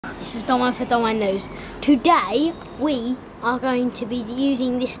This is Dollman for Dollman News. Today we are going to be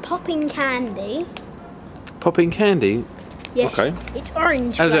using this popping candy. Popping candy? Yes. Okay. It's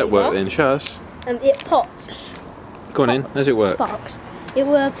orange. How does that work flavour. then? Show us. It pops. Go on in. How does it work? Sparks.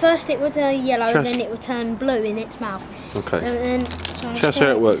 First it was a yellow, then it would turn blue in its mouth. Okay. And then, Show us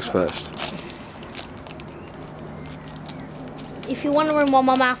how it works first. If you're wondering why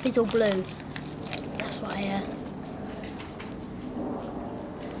my mouth is all blue, that's why.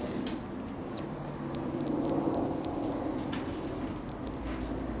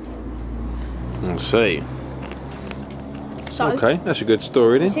 Let's see. So, okay, that's a good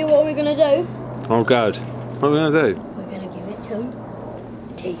story then. See what we're gonna do? Oh God. What are we gonna do? We're gonna give it to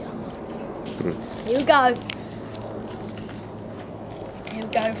Tia. Here we go. Here we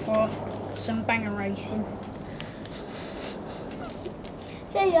go for some banger racing.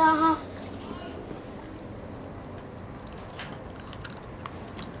 See ya.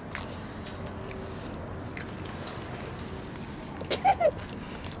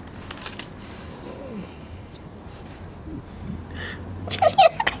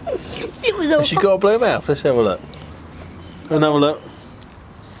 It was all. She got a blue mouth. Let's have a look. Another look.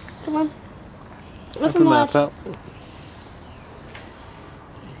 Come on. Open mouth up.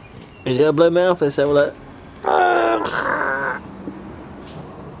 Is it a blue mouth? Let's have a look.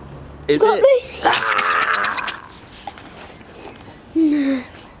 Is it?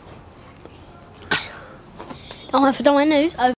 Dollman for Dollman News.